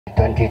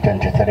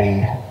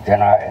2023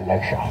 general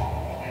election.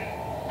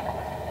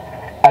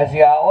 As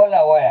you are all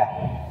aware,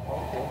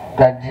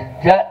 that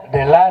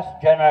the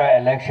last general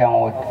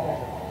election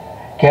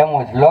came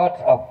with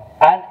lots of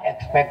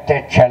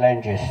unexpected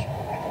challenges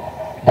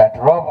that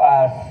robbed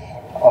us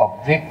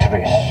of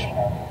victories.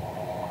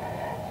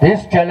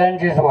 These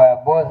challenges were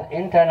both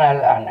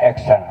internal and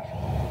external.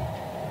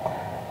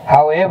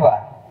 However,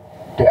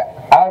 the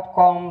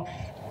outcomes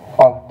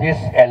of these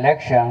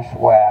elections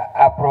were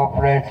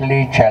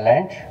appropriately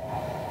challenged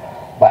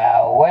by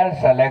our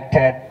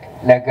well-selected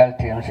legal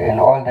teams in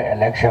all the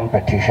election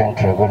petition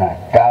tribunals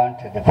down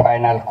to the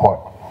final court,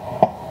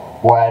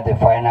 where the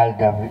final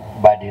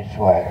verdicts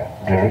were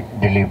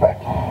delivered.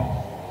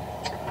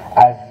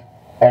 As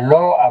a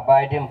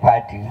law-abiding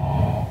party,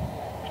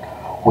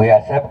 we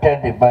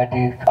accepted the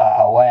verdict,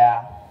 are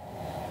aware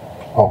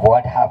of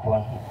what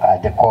happened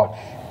at the courts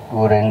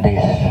during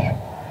this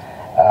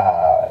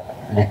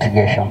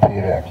litigation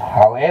period.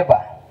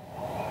 However,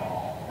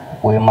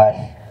 we must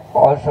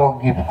also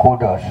give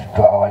kudos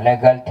to our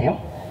legal team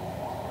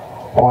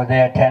for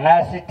their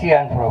tenacity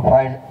and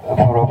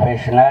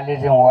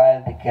professionalism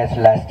while the case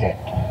lasted.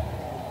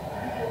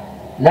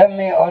 Let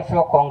me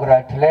also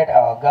congratulate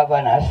our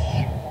governors,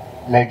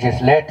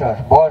 legislators,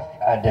 both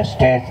at the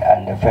state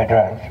and the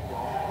federal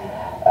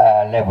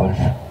levels,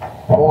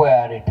 who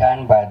were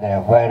returned by their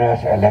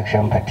various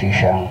election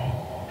petition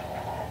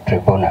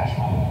tribunals.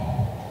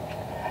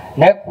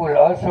 NEC will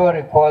also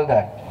recall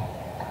that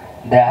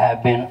there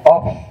have been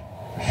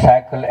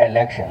off-cycle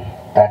elections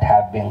that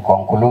have been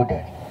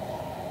concluded.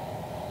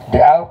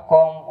 The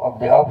outcome of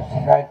the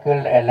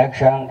off-cycle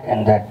election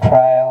in the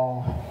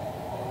trial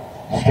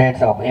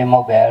states of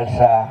Imo,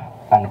 Bayelsa,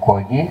 and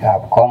Kogi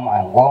have come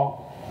and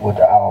gone, with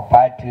our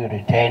party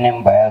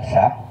retaining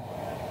Bayelsa.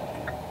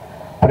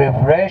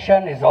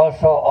 Preparation is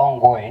also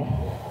ongoing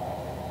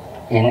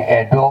in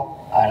Edo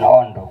and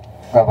Ondo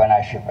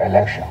governorship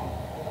election.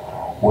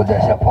 With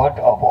the support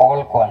of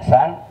all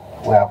concerned,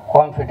 we are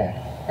confident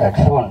that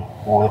soon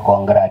we will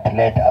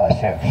congratulate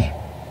ourselves.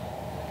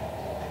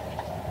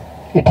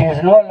 It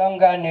is no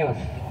longer news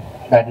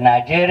that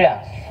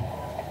Nigerians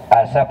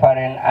are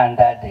suffering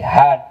under the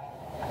hard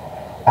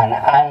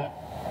and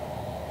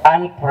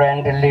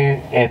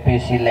unfriendly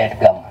APC-led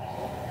government.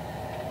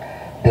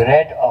 The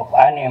rate of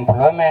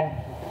unemployment,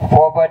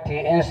 poverty,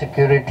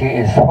 insecurity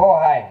is so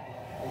high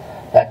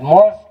that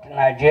most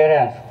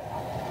Nigerians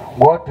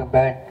go to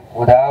bed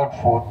without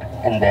food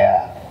in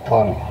their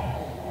tummy.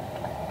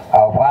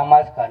 Our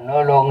farmers can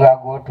no longer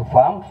go to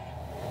farms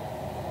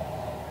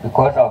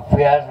because of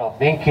fears of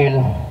being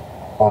killed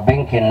or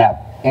being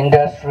kidnapped.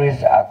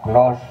 Industries are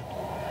closed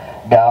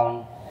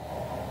down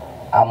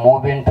and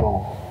moving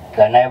to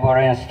the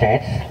neighboring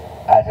states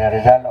as a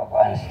result of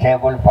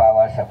unstable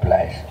power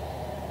supplies.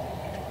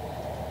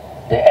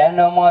 The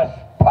enormous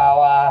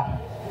power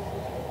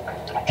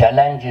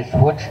challenges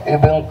which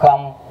even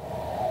come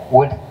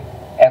with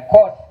a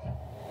cost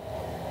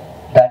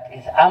that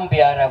is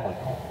unbearable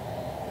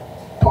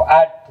to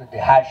add to the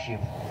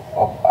hardship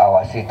of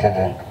our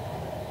citizens.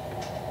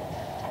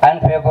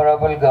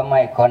 Unfavorable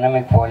government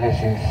economic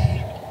policies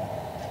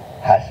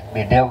has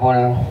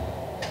bedeviled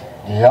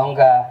the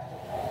younger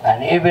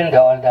and even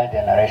the older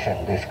generation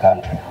in this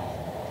country.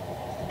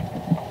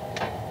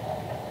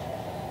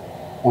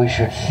 We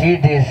should see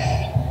this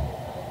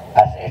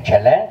as a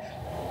challenge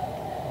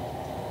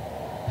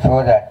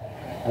so that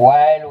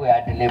while we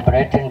are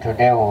deliberating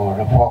today, we will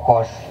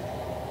refocus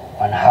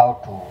on how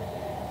to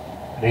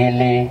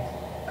really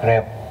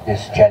grab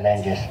these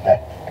challenges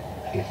that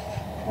is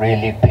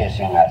really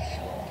facing us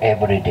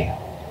every day.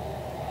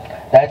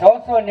 There is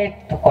also a need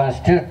to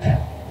constitute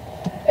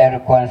a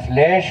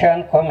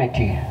reconciliation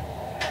committee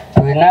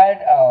to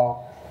unite our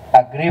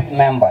aggrieved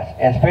members,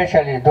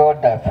 especially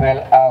those that fell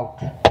out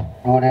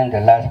during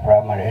the last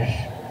primaries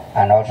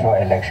and also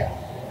election.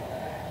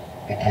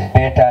 It is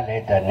better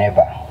late than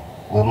never.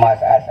 We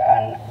must, as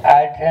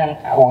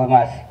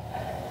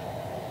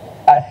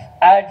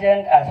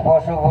urgent as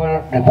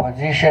possible,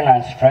 reposition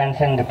and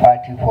strengthen the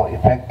party for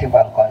effective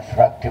and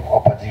constructive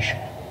opposition,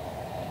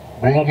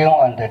 bringing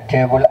on the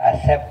table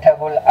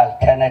acceptable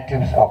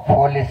alternatives of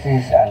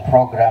policies and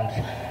programs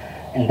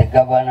in the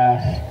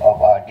governance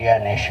of our dear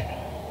nation.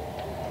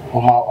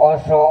 We must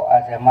also,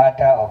 as a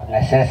matter of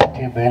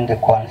necessity, bring the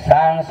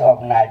concerns of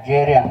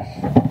Nigerians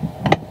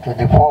to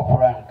the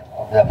forefront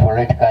of the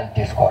political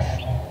discourse.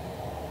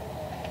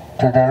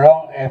 To the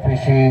long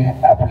APC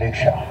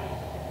affliction,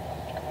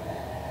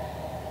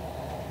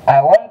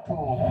 I want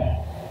to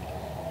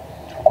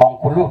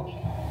conclude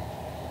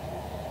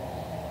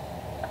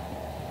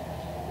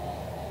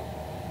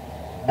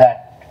that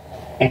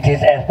it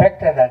is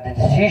expected that the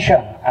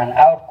decision and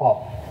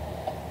outcome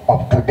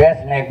of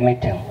today's NEC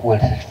meeting will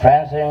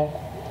strengthen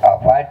our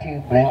party,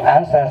 bring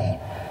answers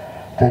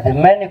to the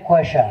many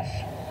questions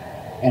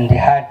in the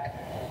heart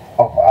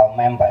of our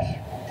members,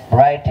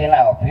 brighten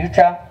our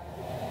future,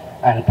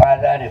 and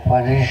further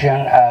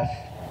reposition us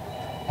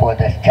for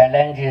the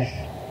challenges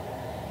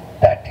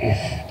that is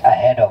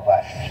ahead of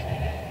us.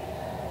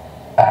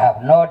 I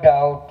have no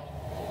doubt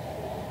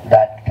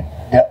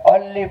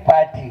only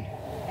party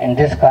in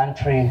this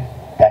country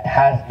that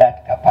has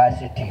that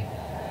capacity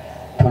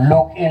to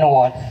look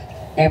inwards,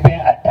 even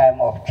at time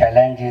of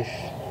challenges,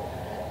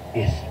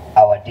 is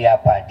our dear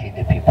party,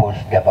 the People's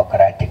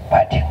Democratic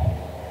Party.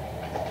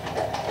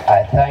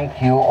 I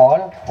thank you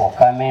all for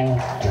coming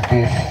to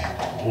this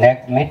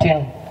next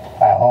meeting.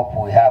 I hope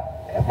we have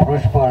a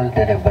fruitful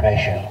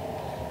deliberation.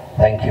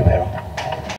 Thank you very much.